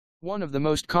One of the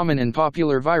most common and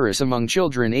popular virus among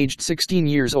children aged 16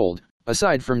 years old,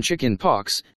 aside from chicken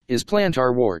pox, is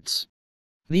plantar warts.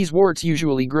 These warts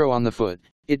usually grow on the foot.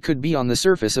 It could be on the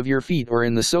surface of your feet or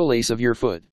in the solace of your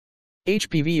foot.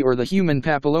 HPV, or the human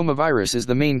papillomavirus, is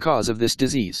the main cause of this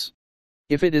disease.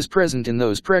 If it is present in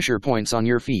those pressure points on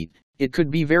your feet, it could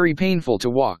be very painful to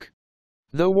walk.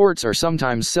 Though warts are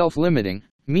sometimes self-limiting,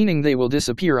 meaning they will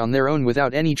disappear on their own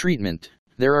without any treatment,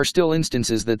 there are still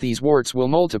instances that these warts will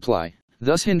multiply,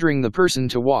 thus hindering the person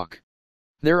to walk.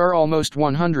 There are almost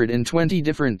 120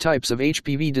 different types of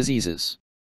HPV diseases.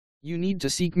 You need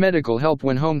to seek medical help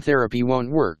when home therapy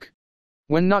won't work.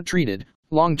 When not treated,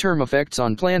 long-term effects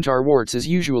on plantar warts is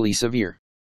usually severe.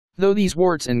 Though these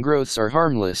warts and growths are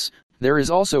harmless, there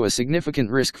is also a significant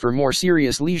risk for more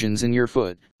serious lesions in your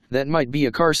foot, that might be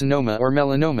a carcinoma or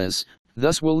melanomas,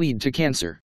 thus will lead to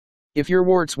cancer. If your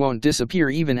warts won't disappear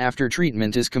even after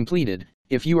treatment is completed,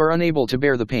 if you are unable to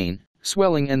bear the pain,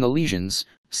 swelling and the lesions,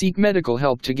 seek medical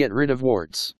help to get rid of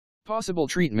warts. Possible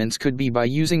treatments could be by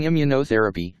using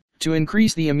immunotherapy, to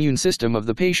increase the immune system of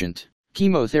the patient,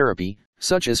 chemotherapy,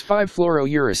 such as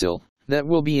 5-fluorouracil, that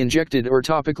will be injected or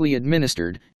topically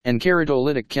administered, and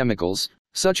keratolytic chemicals,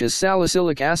 such as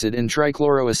salicylic acid and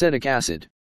trichloroacetic acid.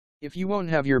 If you won't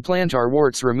have your plantar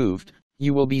warts removed,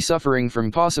 you will be suffering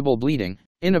from possible bleeding,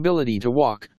 inability to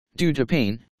walk, due to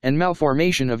pain, and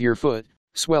malformation of your foot,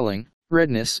 swelling,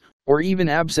 redness, or even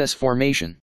abscess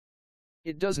formation.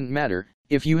 It doesn't matter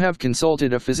if you have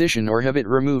consulted a physician or have it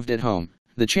removed at home,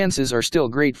 the chances are still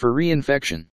great for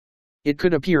reinfection. It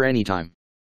could appear anytime.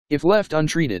 If left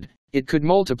untreated, it could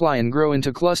multiply and grow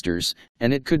into clusters,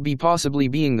 and it could be possibly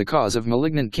being the cause of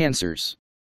malignant cancers.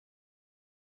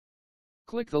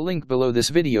 Click the link below this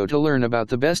video to learn about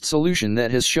the best solution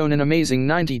that has shown an amazing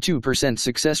 92%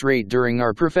 success rate during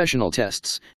our professional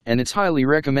tests, and it's highly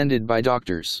recommended by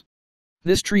doctors.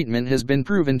 This treatment has been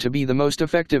proven to be the most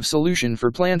effective solution for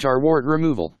plantar wart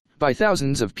removal, by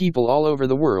thousands of people all over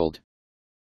the world.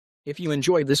 If you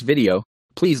enjoyed this video,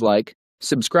 please like,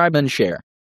 subscribe and share.